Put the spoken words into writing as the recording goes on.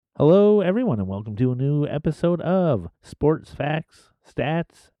Hello, everyone, and welcome to a new episode of Sports Facts,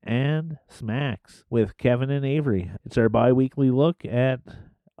 Stats, and Smacks with Kevin and Avery. It's our bi weekly look at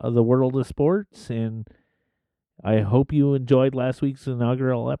the world of sports, and I hope you enjoyed last week's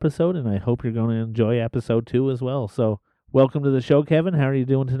inaugural episode, and I hope you're going to enjoy episode 2 as well. So, welcome to the show, Kevin. How are you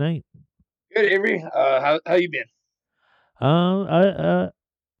doing tonight? Good, Avery. How you been? Uh, I, uh,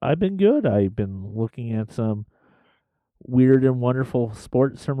 I've been good. I've been looking at some weird and wonderful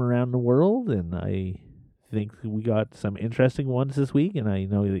sports from around the world, and I think we got some interesting ones this week, and I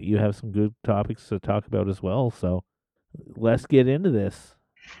know that you have some good topics to talk about as well. So let's get into this.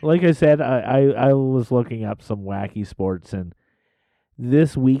 Like I said, I was looking up some wacky sports, and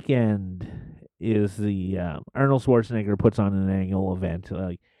this weekend is the Arnold Schwarzenegger puts on an annual event.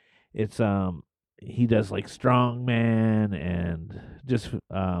 It's he does like strongman and just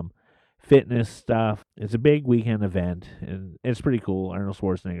fitness stuff. It's a big weekend event, and it's pretty cool. Arnold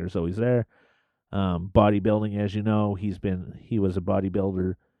Schwarzenegger's always there. Bodybuilding, as you know, he was a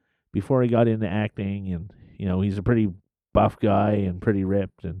bodybuilder before he got into acting, and he's a pretty buff guy and pretty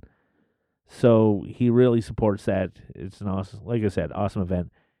ripped, and so he really supports that. It's an awesome, like I said, awesome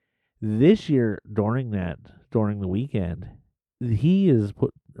event. This year during the weekend, he is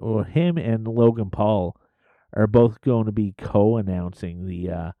put or him and Logan Paul are both going to be co-announcing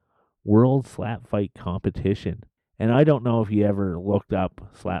the World Slap Fight competition. And I don't know if you ever looked up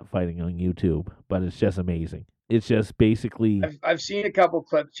slap fighting on YouTube, but it's just amazing. It's just basically. I've seen a couple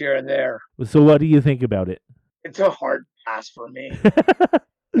clips here and there. So, what do you think about it? It's a hard pass for me.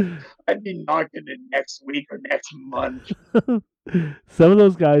 I'd be knocking it next week or next month. Some of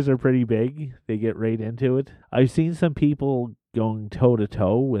those guys are pretty big. They get right into it. I've seen some people going toe to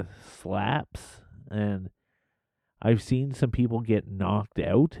toe with slaps, and I've seen some people get knocked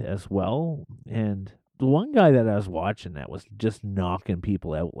out as well. And the one guy that I was watching that was just knocking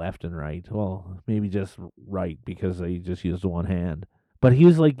people out left and right. Well, maybe just right because he just used one hand. But he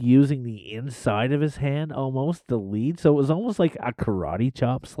was like using the inside of his hand almost to lead. So it was almost like a karate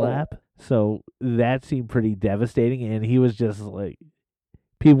chop slap. So that seemed pretty devastating. And he was just like,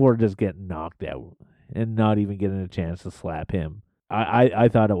 people were just getting knocked out and not even getting a chance to slap him. I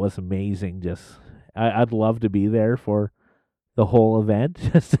thought it was amazing. I'd love to be there for the whole event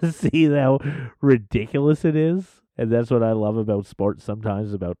just to see how ridiculous it is. And that's what I love about sports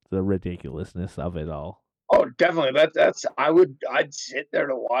sometimes, about the ridiculousness of it all. Oh, definitely. I'd sit there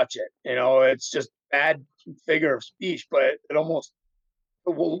to watch it. It's just bad figure of speech, but it almost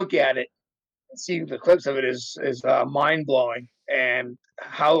we'll look at it and see the clips of it is mind blowing. And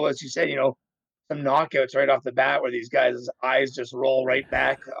how, as you said, some knockouts right off the bat where these guys' eyes just roll right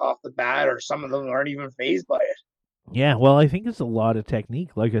back off the bat, or some of them aren't even phased by it. Yeah, well, I think it's a lot of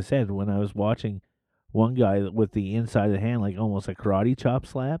technique. Like I said, when I was watching one guy with the inside of the hand, like almost a karate chop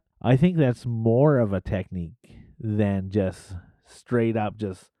slap, I think that's more of a technique than just straight up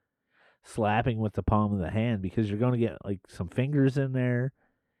just slapping with the palm of the hand, because you're going to get like some fingers in there.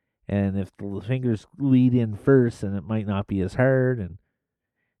 And if the fingers lead in first, then it might not be as hard. And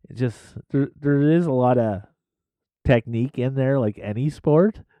it just, there is a lot of technique in there, like any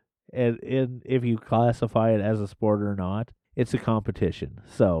sport. And if you classify it as a sport or not, it's a competition.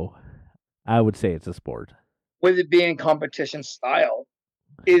 So I would say it's a sport. With it being competition style,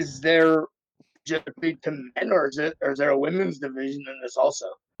 is there typically to men, or is there a women's division in this also?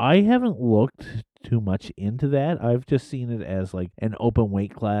 I haven't looked too much into that. I've just seen it as like an open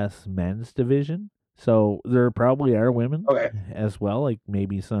weight class men's division. So there probably are women Okay. as well, like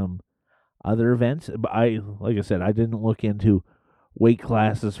maybe some other events. But like I said, I didn't look into weight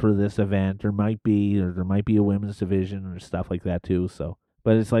classes for this event. There might be a women's division or stuff like that too. So,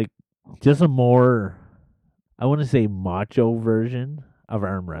 but it's like just a more, I want to say, macho version of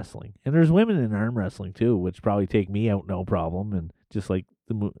arm wrestling. And there's women in arm wrestling too, which probably take me out no problem. And just like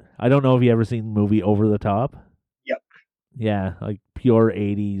I don't know if you ever seen the movie Over the Top. Yep. Yeah, like pure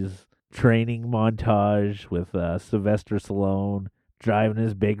 '80s training montage with Sylvester Stallone driving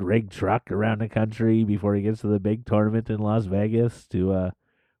his big rig truck around the country before he gets to the big tournament in Las Vegas to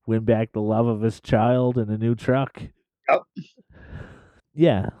win back the love of his child in a new truck. Yep.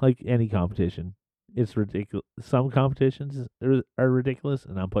 Yeah, like any competition. It's ridiculous. Some competitions are ridiculous,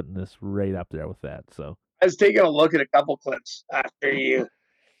 and I'm putting this right up there with that. So I was taking a look at a couple clips after you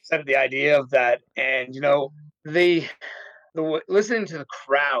said the idea of that, and the listening to the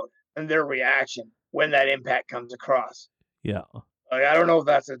crowd and their reaction when that impact comes across. yeah, Like, I don't know if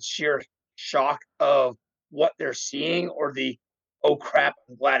that's a sheer shock of what they're seeing, or the "oh crap,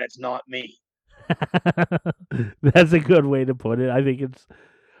 I'm glad it's not me." that's a good way to put it. I think it's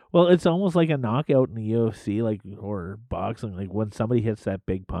Well, it's almost like a knockout in the UFC, like or boxing, like when somebody hits that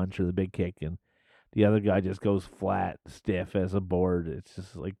big punch or the big kick, and the other guy just goes flat, stiff as a board. It's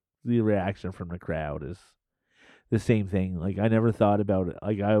just like the reaction from the crowd is the same thing. Like I never thought about it.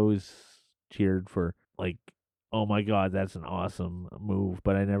 Like I always cheered for like, oh my god, that's an awesome move.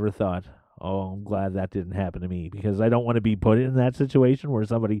 But I never thought, oh, I'm glad that didn't happen to me because I don't want to be put in that situation where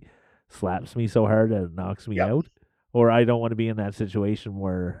somebody slaps me so hard that it knocks me Yep. out, or I don't want to be in that situation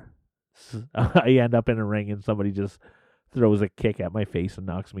where I end up in a ring and somebody just throws a kick at my face and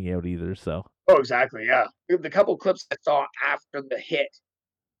knocks me out either. So Oh, exactly. Yeah. The couple clips I saw after the hit,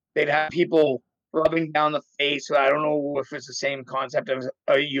 they'd have people rubbing down the face. So I don't know if it's the same concept of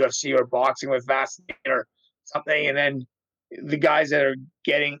a UFC or boxing with Vaseline or something. And then the guys that are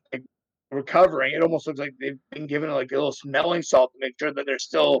getting like, recovering, it almost looks like they've been given like a little smelling salt to make sure that they're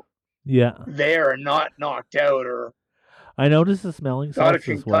still yeah, there and not knocked out or I noticed the smelling got a salts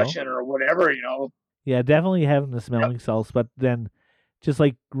as well. concussion or whatever, you know. Yeah, definitely having the Yep. smelling salts, but then just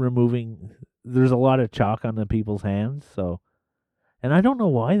like removing, there's a lot of chalk on the people's hands. So, and I don't know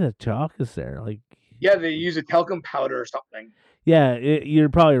why the chalk is there. Like, Yeah, they use a talcum powder or something. yeah, you're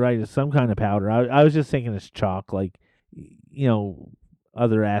probably right. It's some kind of powder. I was just thinking it's chalk, like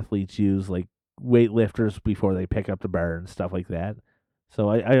other athletes use, like weightlifters before they pick up the bar and stuff like that. So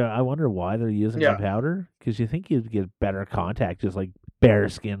I wonder why they're using the Yeah. powder because you think you'd get better contact, just like bare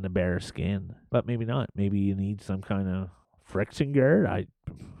skin to bare skin, but maybe not. Maybe you need some kind of friction guard.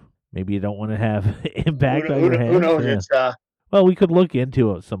 Maybe you don't want to have impact on your Who hands. knows? Yeah. It's Well, we could look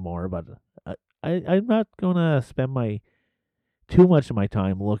into it some more, but I'm not gonna spend too much of my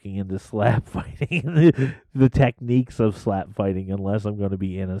time looking into slap fighting, the techniques of slap fighting, unless I'm going to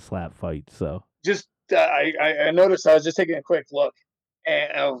be in a slap fight. So just I noticed I was just taking a quick look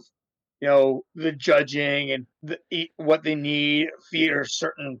of the judging and what they need. Feet are a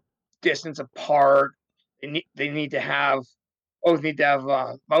certain distance apart. They need to have both need to have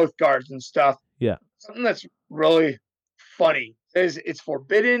mouth guards and stuff. yeah, Something that's really funny is it's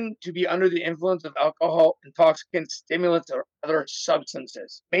forbidden to be under the influence of alcohol, intoxicants, stimulants, or other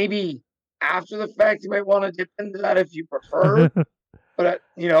substances. Maybe after the fact, you might want to dip into that if you prefer, but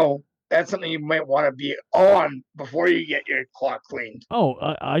that's something you might want to be on before you get your clock cleaned. oh,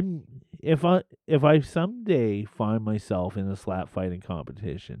 I'm if I someday find myself in a slap fighting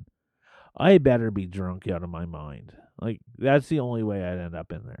competition, I better be drunk out of my mind. Like that's the only way I'd end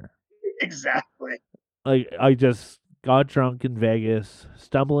up in there. Exactly. Like I just got drunk in Vegas,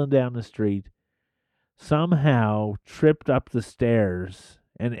 stumbling down the street, somehow tripped up the stairs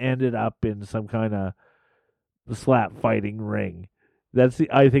and ended up in some kind of slap fighting ring.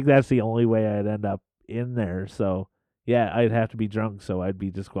 I think that's the only way I'd end up in there. So yeah, I'd have to be drunk, so I'd be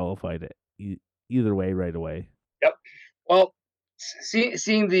disqualified either way right away. Yep. Well,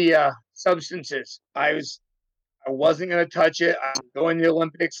 seeing the substances, I wasn't going to touch it. I'm going to the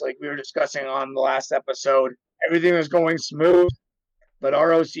Olympics, like we were discussing on the last episode. Everything was going smooth, but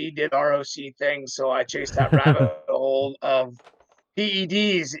ROC did ROC things, so I chased that rabbit hole of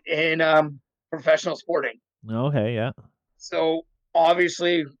PEDs in professional sporting. Okay, yeah. So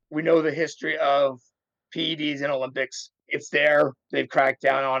obviously, we know the history of PEDs in Olympics. It's there. They've cracked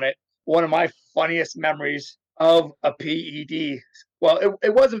down on it. One of my funniest memories of a PED. Well,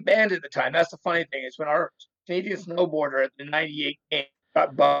 it wasn't banned at the time. That's the funny thing. Is when our Canadian snowboarder at the '98 game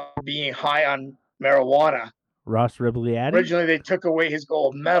got bumped being high on marijuana. Ross Ribliati? Originally, they took away his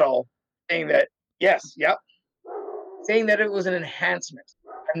gold medal, saying that saying that it was an enhancement.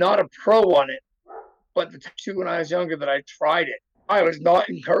 I'm not a pro on it, but the two when I was younger that I tried it, I was not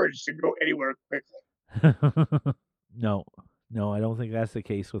encouraged to go anywhere quickly. No, I don't think that's the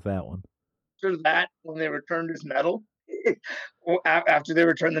case with that one. After that, when they returned his medal, after they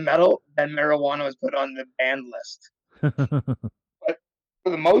returned the medal, then marijuana was put on the banned list. But for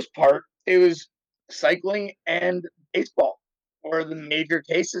the most part, it was cycling and baseball were the major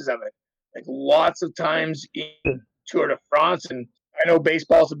cases of it. Like lots of times in Tour de France, and I know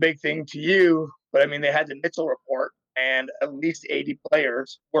baseball's a big thing to you, but I mean they had the Mitchell report, and at least 80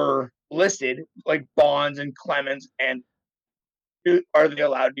 players were listed, like Bonds and Clemens, and are they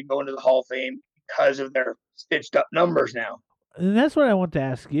allowed to go into the Hall of Fame because of their stitched up numbers now? And that's what I want to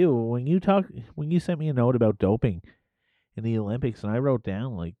ask you. When you sent me a note about doping in the Olympics, and I wrote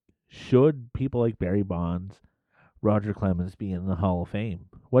down like, should people like Barry Bonds, Roger Clemens be in the Hall of Fame?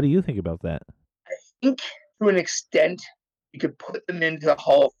 What do you think about that? I think to an extent you could put them into the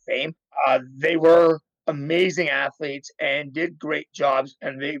Hall of Fame. They were amazing athletes and did great jobs,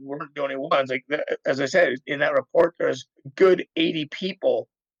 and they weren't the only ones. Like as I said in that report, there's a good 80 people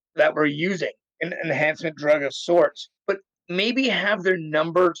that were using an enhancement drug of sorts. But maybe have their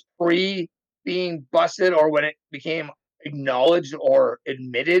numbers pre being busted or when it became acknowledged or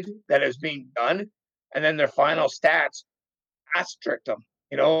admitted that it's being done, and then their final stats asterisk them.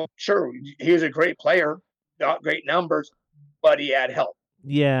 Sure, he was a great player, got great numbers, but he had help.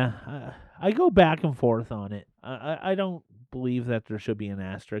 Yeah, I go back and forth on it. I don't believe that there should be an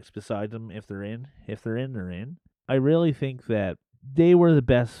asterisk beside them if they're in. If they're in, they're in. I really think that they were the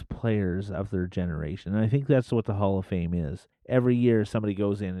best players of their generation. And I think that's what the Hall of Fame is. Every year somebody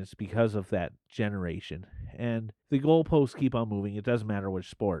goes in, it's because of that generation. And the goalposts keep on moving. It doesn't matter which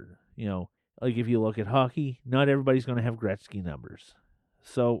sport. Like if you look at hockey, not everybody's going to have Gretzky numbers.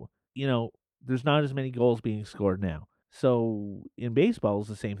 So, there's not as many goals being scored now. So in baseball, it's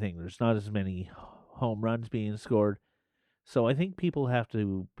the same thing. There's not as many home runs being scored. So I think people have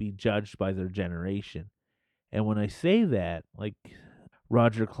to be judged by their generation. And when I say that, like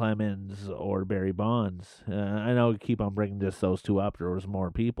Roger Clemens or Barry Bonds, I know we keep on bringing just those two up. There was more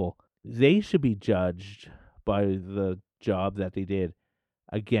people. They should be judged by the job that they did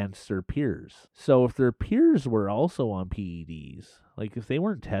against their peers. So if their peers were also on PEDs, like if they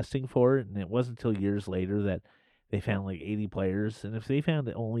weren't testing for it and it wasn't until years later that they found like 80 players, and if they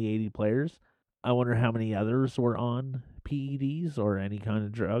found only 80 players, I wonder how many others were on PEDs or any kind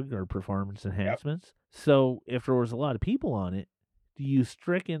of drug or performance enhancements. Yep. So if there was a lot of people on it, do you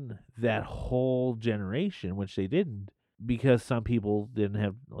stricken that whole generation, which they didn't, because some people didn't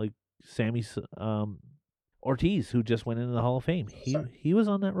have, like Sammy Ortiz, who just went into the Hall of Fame. He was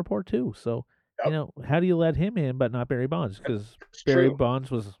on that report too. So, yep. How do you let him in but not Barry Bonds? Because Barry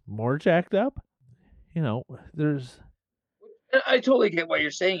Bonds was more jacked up. There's... I totally get what you're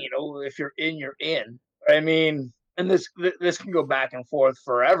saying. If you're in, you're in. I mean, and this can go back and forth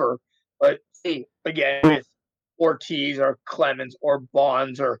forever. But see, again, with Ortiz or Clemens or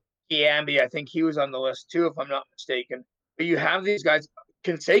Bonds or Giambi, I think he was on the list too, if I'm not mistaken. But you have these guys.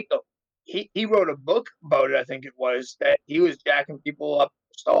 Canseco, he wrote a book about it. I think it was that he was jacking people up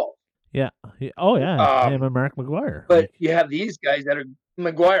stalls. Yeah. Oh yeah. Him and Mark McGwire. But you have these guys that are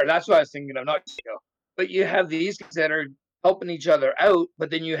McGwire. That's what I was thinking of. Not but you have these guys that are helping each other out. But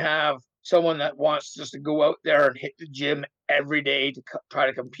then you have someone that wants just to go out there and hit the gym every day to try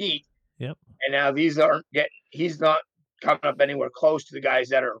to compete. Yep. And now he's not coming up anywhere close to the guys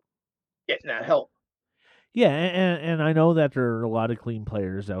that are getting that help. Yeah, and I know that there are a lot of clean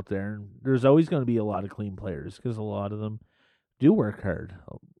players out there, and there's always going to be a lot of clean players because a lot of them do work hard,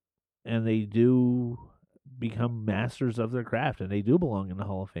 and they do become masters of their craft, and they do belong in the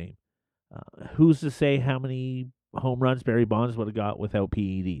Hall of Fame. Who's to say how many home runs Barry Bonds would have got without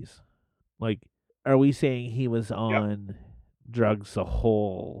PEDs? Like, are we saying he was on drugs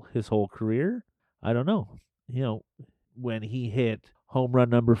his whole career? I don't know. When he hit home run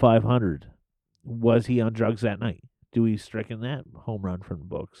number 500, was he on drugs that night? Do we stricken that home run from the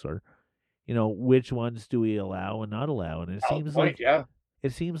books? Or, which ones do we allow and not allow? And it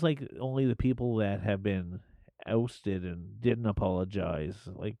seems like only the people that have been ousted and didn't apologize,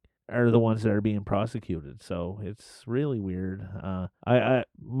 like, are the ones that are being prosecuted. So it's really weird.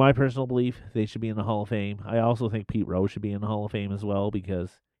 My personal belief, they should be in the Hall of Fame. I also think Pete Rose should be in the Hall of Fame as well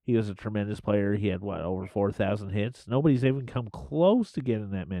because he was a tremendous player. He had over 4,000 hits. Nobody's even come close to getting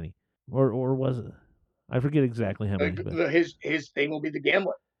that many. Or was it? I forget exactly how many. But his thing will be the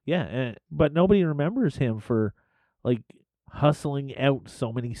gambling. Yeah, but nobody remembers him for like hustling out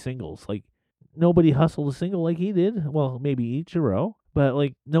so many singles. Like nobody hustled a single like he did. Well, maybe Ichiro, but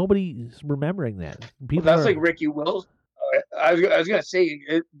like nobody's remembering that. That's like Ricky Wills. I was gonna say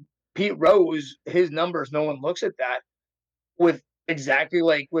Pete Rose. His numbers, no one looks at that. With exactly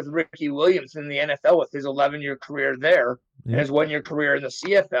like with Ricky Williams in the NFL with his 11-year career there, and his 1-year career in the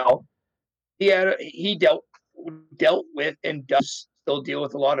CFL. He dealt with and does still deal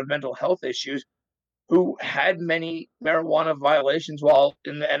with a lot of mental health issues, who had many marijuana violations while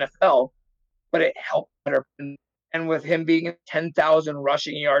in the NFL, but it helped better. And with him being a 10,000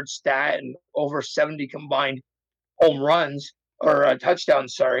 rushing yard stat and over 70 combined home runs or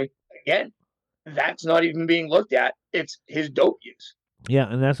touchdowns, again, that's not even being looked at. It's his dope use.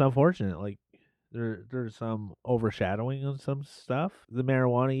 Yeah, and that's unfortunate. Like, there's some overshadowing of some stuff. The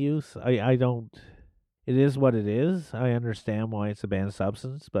marijuana use, I don't... It is what it is. I understand why it's a banned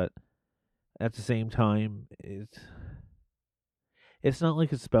substance, but at the same time, it's not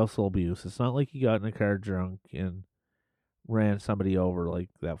like it's spousal abuse. It's not like you got in a car drunk and ran somebody over like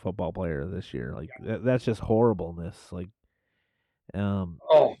that football player this year. Like, that's just horribleness. Like,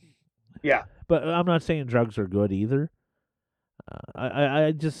 oh, yeah. But I'm not saying drugs are good either.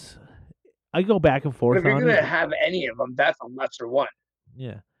 I go back and forth. If you're going to have any of them, that's a lesser one.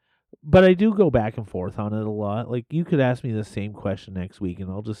 Yeah. But I do go back and forth on it a lot. Like, you could ask me the same question next week,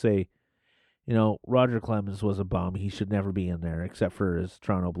 and I'll just say, Roger Clemens was a bum. He should never be in there except for his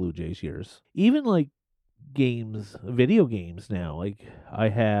Toronto Blue Jays years. Even like games, video games now. Like, I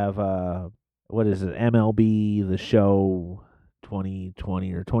have what is it? MLB The Show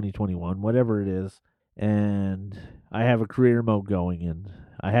 2020 or 2021, whatever it is. And I have a career mode going, and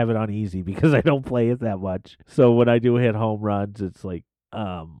I have it on easy because I don't play it that much. So when I do hit home runs, it's like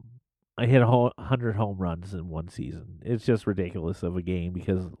I hit 100 home runs in one season. It's just ridiculous of a game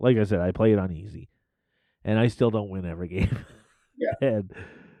because, like I said, I play it on easy, and I still don't win every game. Yeah. and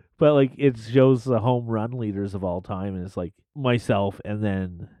But like, it shows the home run leaders of all time, and it's like myself, and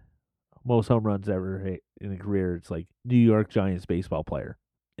then most home runs ever hit in a career. It's like New York Giants baseball player.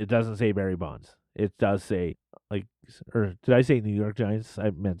 It doesn't say Barry Bonds. It does say like, or did I say New York Giants? I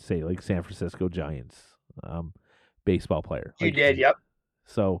meant to say like San Francisco Giants baseball player. You Like, did, yep.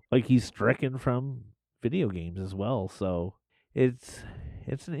 so like, he's stricken from video games as well. So it's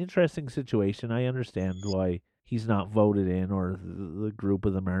an interesting situation. I understand why he's not voted in, or the group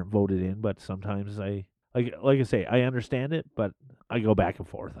of them aren't voted in, but sometimes like I say, I understand it, but I go back and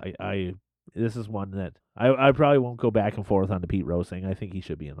forth. I This is one that I probably won't go back and forth on the Pete Rose thing. I think he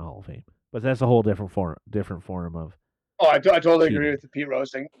should be in the Hall of Fame, but that's a whole different form of Oh, I totally agree cheating. with the Pete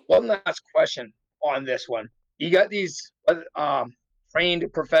Rose thing. One last question on this one. You got these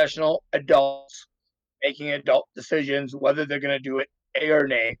trained professional adults making adult decisions, whether they're going to do it A or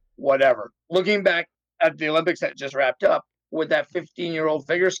nay, whatever. Looking back at the Olympics that just wrapped up with that 15-year-old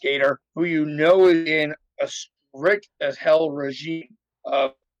figure skater who is in a strict as hell regime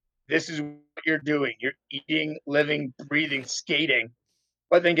of this is what you're doing. You're eating, living, breathing, skating,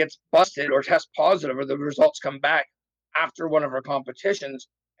 but then gets busted or tests positive, or the results come back after one of her competitions.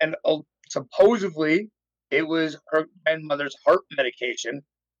 And supposedly it was her grandmother's heart medication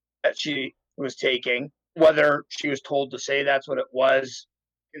that she was taking. Whether she was told to say that's what it was,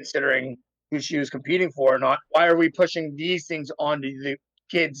 considering who she was competing for or not, why are we pushing these things onto the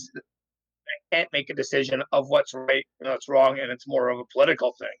kids that can't make a decision of what's right and what's wrong, and it's more of a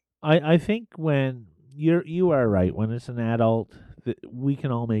political thing? I think when you are right, when it's an adult, we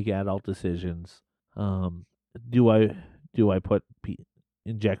can all make adult decisions. Um, do I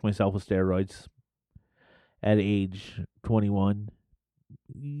inject myself with steroids at age 21?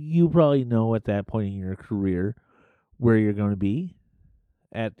 You probably know at that point in your career where you're going to be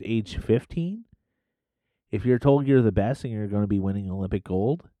at age 15. If you're told you're the best and you're going to be winning Olympic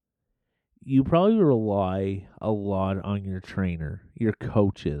gold, you probably rely a lot on your trainer, your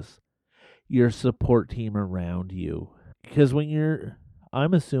coaches, your support team around you. Because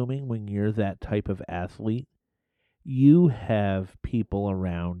I'm assuming when you're that type of athlete, you have people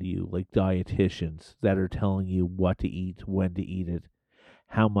around you, like dietitians, that are telling you what to eat, when to eat it,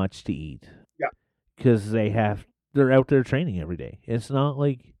 how much to eat. Yeah. Because they're out there training every day. It's not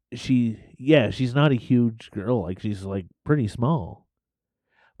like she's not a huge girl. Like, she's like pretty small.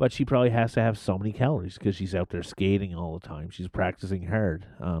 But she probably has to have so many calories because she's out there skating all the time. She's practicing hard.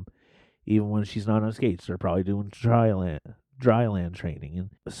 Even when she's not on skates, they're probably doing dry land training.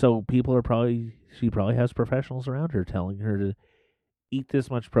 And so she probably has professionals around her telling her to eat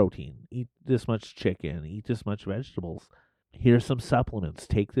this much protein, eat this much chicken, eat this much vegetables. Here's some supplements.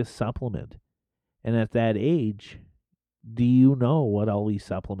 Take this supplement. And at that age, do you know what all these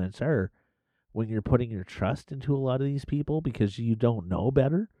supplements are when you're putting your trust into a lot of these people because you don't know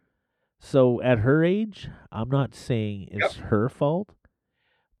better? So at her age, I'm not saying it's her fault,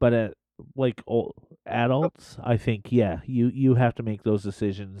 but at like adults, I think, yeah, you have to make those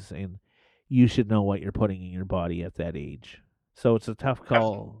decisions, and you should know what you're putting in your body at that age. So it's a tough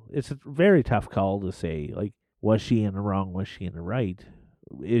call. It's a very tough call to say, like, was she in the wrong? Was she in the right?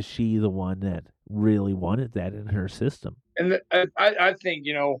 Is she the one that really wanted that in her system? And I think,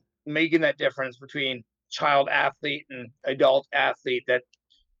 making that difference between child athlete and adult athlete, that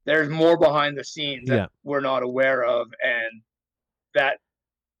there's more behind the scenes that Yeah. we're not aware of, and that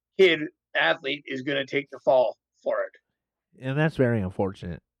kid athlete is going to take the fall for it. And that's very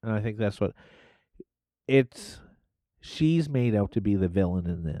unfortunate. And I think that's what she's made out to be the villain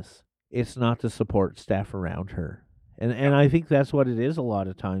in this. It's not the support staff around her. And I think that's what it is a lot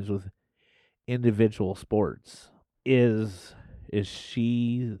of times with individual sports. Is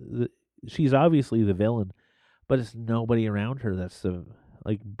she's obviously the villain, but it's nobody around her that's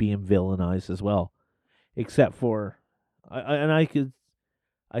like being villainized as well, except for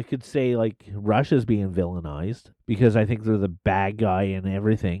I could say like Russia's being villainized because I think they're the bad guy in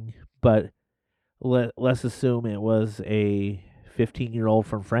everything, but let's assume it was a 15-year-old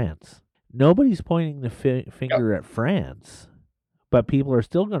from France. Nobody's pointing the finger at France, but people are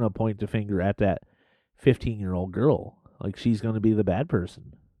still going to point the finger at that 15-year-old girl. Like she's going to be the bad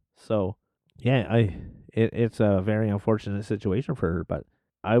person. So, yeah, it's a very unfortunate situation for her, but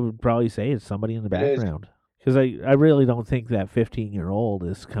I would probably say it's somebody in the It is. background. Because I really don't think that 15-year-old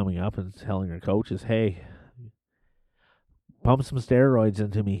is coming up and telling her coaches, hey, pump some steroids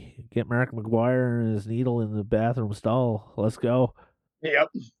into me. Get Mark McGuire and his needle in the bathroom stall. Let's go. Yep.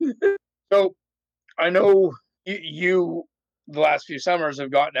 So I know you the last few summers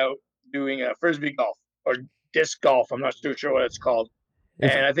have gotten out doing frisbee golf or disc golf. I'm not too sure what it's called.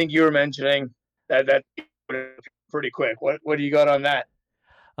 It's And I think you were mentioning that pretty quick. What do you got on that?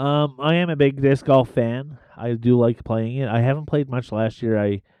 I am a big disc golf fan. I do like playing it. I haven't played much last year.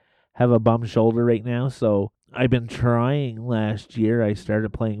 I have a bum shoulder right now, so I've been trying last year. I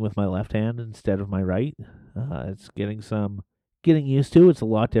started playing with my left hand instead of my right. It's getting used to. It's a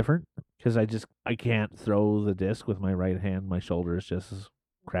lot different because I can't throw the disc with my right hand. My shoulder is just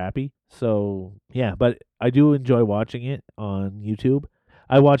crappy. So yeah, but I do enjoy watching it on YouTube.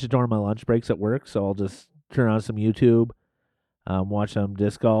 I watch it during my lunch breaks at work, so I'll just turn on some YouTube, watch some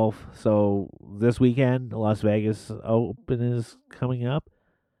disc golf. So this weekend, the Las Vegas Open is coming up.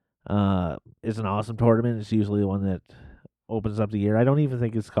 It's an awesome tournament. It's usually the one that opens up the year. I don't even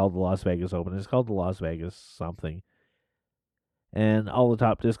think it's called the Las Vegas Open. It's called the Las Vegas something. And all the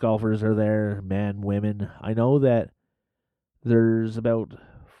top disc golfers are there, men, women. I know that there's about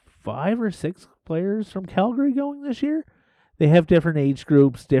 5 or 6 players from Calgary going this year. They have different age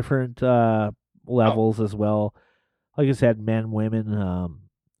groups, different levels as well. Like I said, men, women.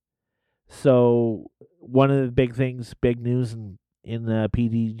 So one of the big things, big news in the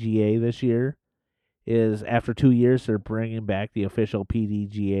PDGA this year is after 2 years they're bringing back the official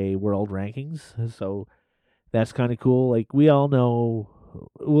PDGA World Rankings. So that's kind of cool. Like we all know,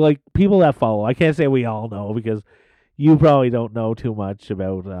 like people that follow. I can't say we all know because you probably don't know too much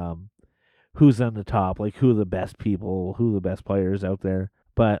about who's on the top, like who the best people, who the best players out there.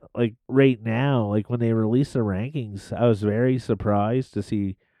 But like right now, like when they release the rankings, I was very surprised to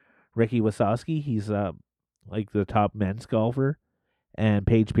see Ricky Wasowski. He's like the top men's golfer, and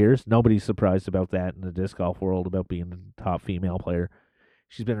Paige Pierce. Nobody's surprised about that in the disc golf world about being the top female player.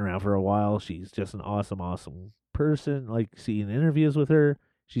 She's been around for a while. She's just an awesome, awesome person. Like seeing interviews with her,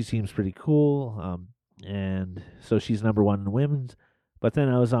 she seems pretty cool. And so she's number one in women's. But then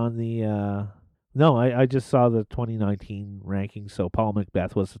I was on the no, I just saw the 2019 rankings. So Paul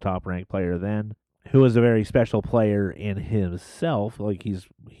Macbeth was the top ranked player then, who was a very special player in himself. Like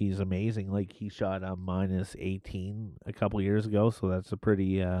he's amazing. Like he shot a minus 18 a couple years ago, so that's a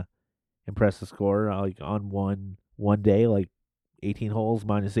pretty impressive score. Like on one day, like 18 holes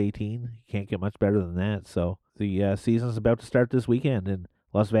minus 18. You can't get much better than that. So the season's about to start this weekend in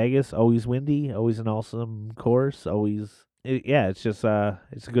Las Vegas. Always windy, always an awesome course. It's just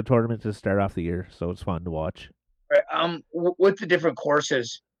it's a good tournament to start off the year. So it's fun to watch. Right, with the different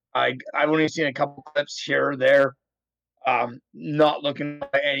courses, I've only seen a couple clips here or there. Not looking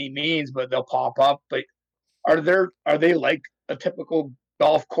by any means, but they'll pop up. But are they like a typical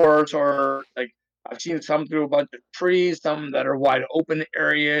golf course, or like I've seen some through a bunch of trees, some that are wide open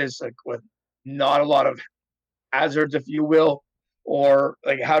areas, like with not a lot of hazards, if you will, or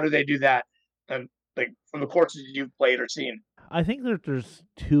like how do they do that? And like from the courses you've played or seen. I think that there's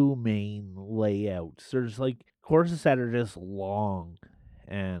two main layouts. There's like courses that are just long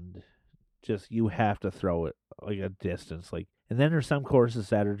and just you have to throw it like a distance. Like, and then there's some courses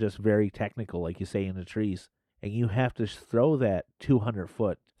that are just very technical, like you say in the trees, and you have to throw that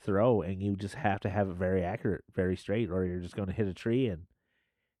 200-foot throw, and you just have to have it very accurate, very straight, or you're just going to hit a tree and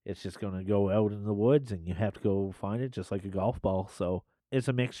it's just going to go out in the woods, and you have to go find it just like a golf ball. So it's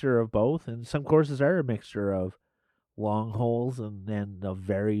a mixture of both, and some courses are a mixture of long holes and then a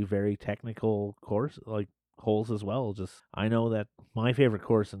very very technical course like holes as well. Just I know that my favorite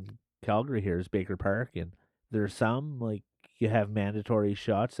course in Calgary here is Baker Park, and there's some like you have mandatory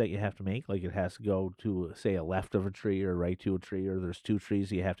shots that you have to make, like it has to go to say a left of a tree or right to a tree, or there's two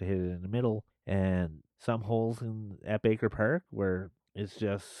trees you have to hit it in the middle. And some holes in at Baker Park where it's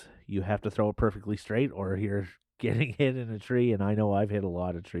just you have to throw it perfectly straight or you're getting hit in a tree, and I know I've hit a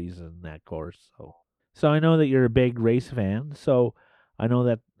lot of trees in that course. So I know that you're a big race fan. So I know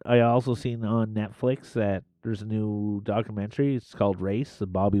that I also seen on Netflix that there's a new documentary. It's called Race, the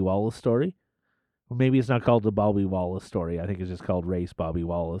Bobby Wallace story. Or maybe it's not called the Bobby Wallace story. I think it's just called Race Bobby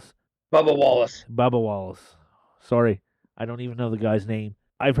Wallace. Bubba Wallace. Bubba Wallace. Sorry, I don't even know the guy's name.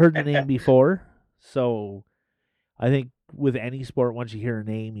 I've heard the name before, so I think with any sport, once you hear a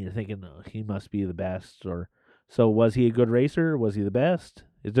name, you're thinking he must be the best. Or so was he a good racer? Was he the best?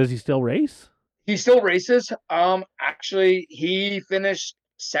 Does he still race? He still races. Actually, he finished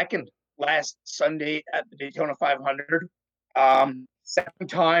second last Sunday at the Daytona 500. Second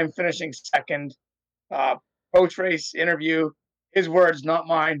time finishing second. Uh, Post race interview, his words, not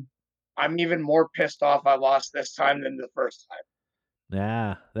mine. I'm even more pissed off I lost this time than the first time.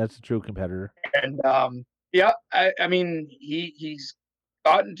 Yeah, that's a true competitor. And yeah, I mean, he's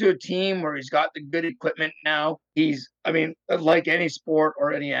gotten to a team where he's got the good equipment now. I mean, like any sport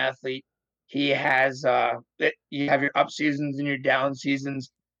or any athlete, he has you have your up seasons and your down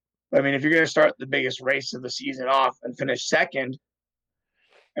seasons. I mean, if you're going to start the biggest race of the season off and finish second,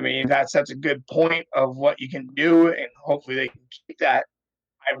 I mean, that's a good point of what you can do, and hopefully they can keep that.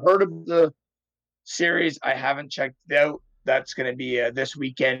 I've heard of the series. I haven't checked it out. That's going to be a this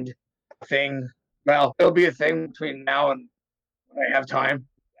weekend thing. Well, it'll be a thing between now and when I have time.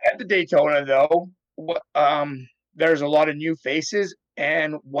 At the Daytona, though, there's a lot of new faces,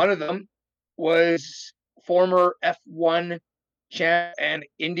 and one of them was former F1 champ and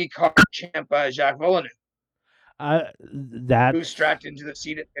IndyCar champ Jacques Villeneuve, who That's strapped into the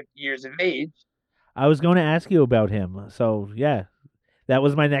seat at 50 years of age. I was going to ask you about him. So yeah, that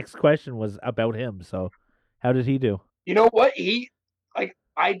was my next question was about him. So how did he do? You know what?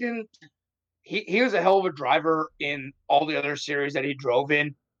 I didn't. He was a hell of a driver in all the other series that he drove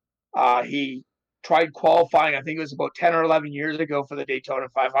in. He tried qualifying, I think it was about 10 or 11 years ago for the Daytona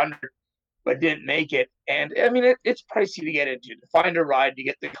 500, but didn't make it. And I mean, it's pricey to get into, to find a ride, to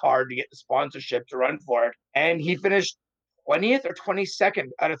get the car, to get the sponsorship, to run for it. And he finished 20th or 22nd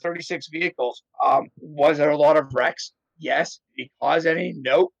out of 36 vehicles. Was there a lot of wrecks? Yes. Did he cause any?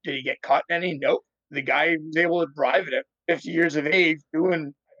 Nope. Did he get caught in any? Nope. The guy was able to drive it at 50 years of age,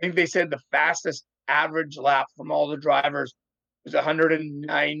 doing, I think they said the fastest average lap from all the drivers was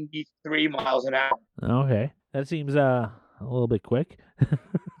 193 miles an hour. Okay, that seems a little bit quick.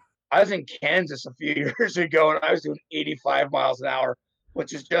 I was in Kansas a few years ago, and I was doing 85 miles an hour,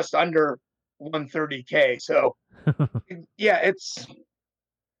 which is just under 130K. So, yeah,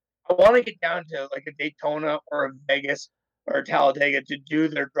 I want to get down to like a Daytona or a Vegas or a Talladega to do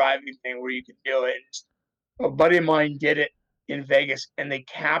their driving thing where you can do it. A buddy of mine did it in Vegas, and they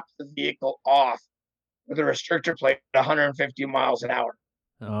capped the vehicle off with a restrictor plate at 150 miles an hour.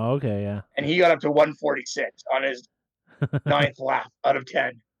 Oh, okay, yeah. And he got up to 146 on his ninth lap out of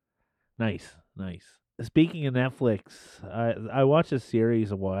 10. Nice, nice. Speaking of Netflix, I watched a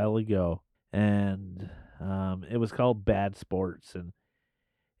series a while ago, and it was called Bad Sports, and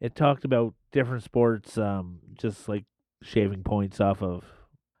it talked about different sports, just like shaving points off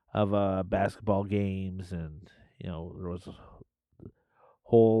of basketball games, and there was a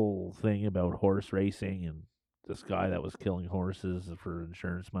whole thing about horse racing and this guy that was killing horses for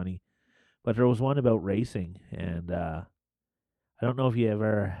insurance money. But there was one about racing, and I don't know if you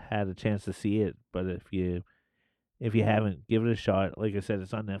ever had a chance to see it, but if you haven't, give it a shot. Like I said,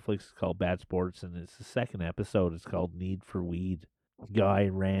 it's on Netflix. It's called Bad Sports, and it's the second episode. It's called Need for Weed. Guy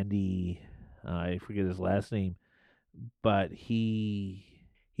Randy, I forget his last name, but he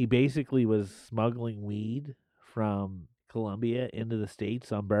basically was smuggling weed from Colombia into the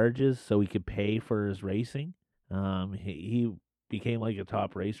States on barges so he could pay for his racing. He became like a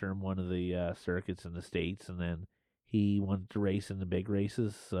top racer in one of the circuits in the States, and then he wanted to race in the big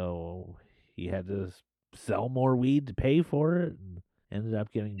races, so he had to sell more weed to pay for it, and ended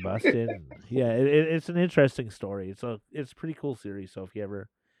up getting busted. And yeah, it's an interesting story. It's a pretty cool series. So if you ever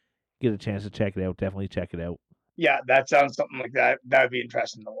get a chance to check it out, definitely check it out. Yeah, that sounds something like that. That would be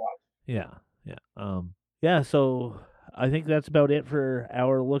interesting to watch. Yeah, yeah. So I think that's about it for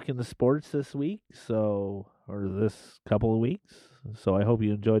our look into sports this week. So or this couple of weeks. So I hope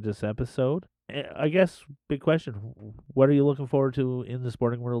you enjoyed this episode. I guess big question: what are you looking forward to in the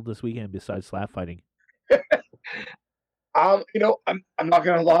sporting world this weekend besides slap fighting? I'm not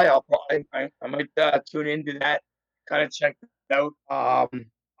gonna lie. I might tune into that, kind of check it out.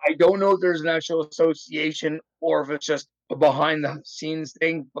 I don't know if there's an actual association or if it's just a behind the scenes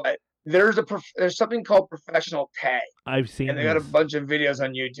thing, but there's something called professional tag, I've seen and they got a this. bunch of videos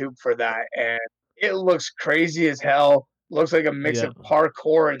on YouTube for that, and it looks crazy as hell. Looks like a mix Yeah. of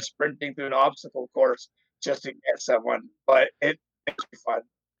parkour and sprinting through an obstacle course just to get someone, but it's fun.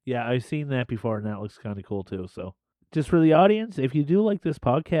 Yeah, I've seen that before, and that looks kind of cool too. So, just for the audience, if you do like this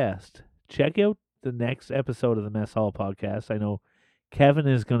podcast, check out the next episode of the Mess Hall podcast. I know Kevin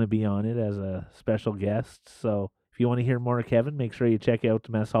is going to be on it as a special guest. So, if you want to hear more of Kevin, make sure you check out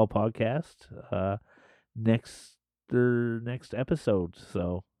the Mess Hall podcast next episode.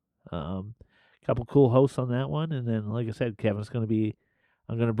 So, couple cool hosts on that one, and then, like I said, Kevin's going to be.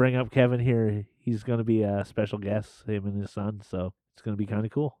 I'm going to bring up Kevin here. He's going to be a special guest, him and his son. So it's going to be kind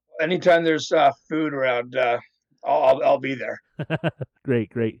of cool. anytime there's food around, I'll be there. Great,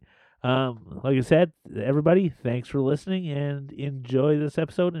 great. Like I said, everybody, thanks for listening and enjoy this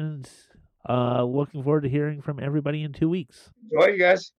episode. And looking forward to hearing from everybody in 2 weeks. Enjoy, you guys.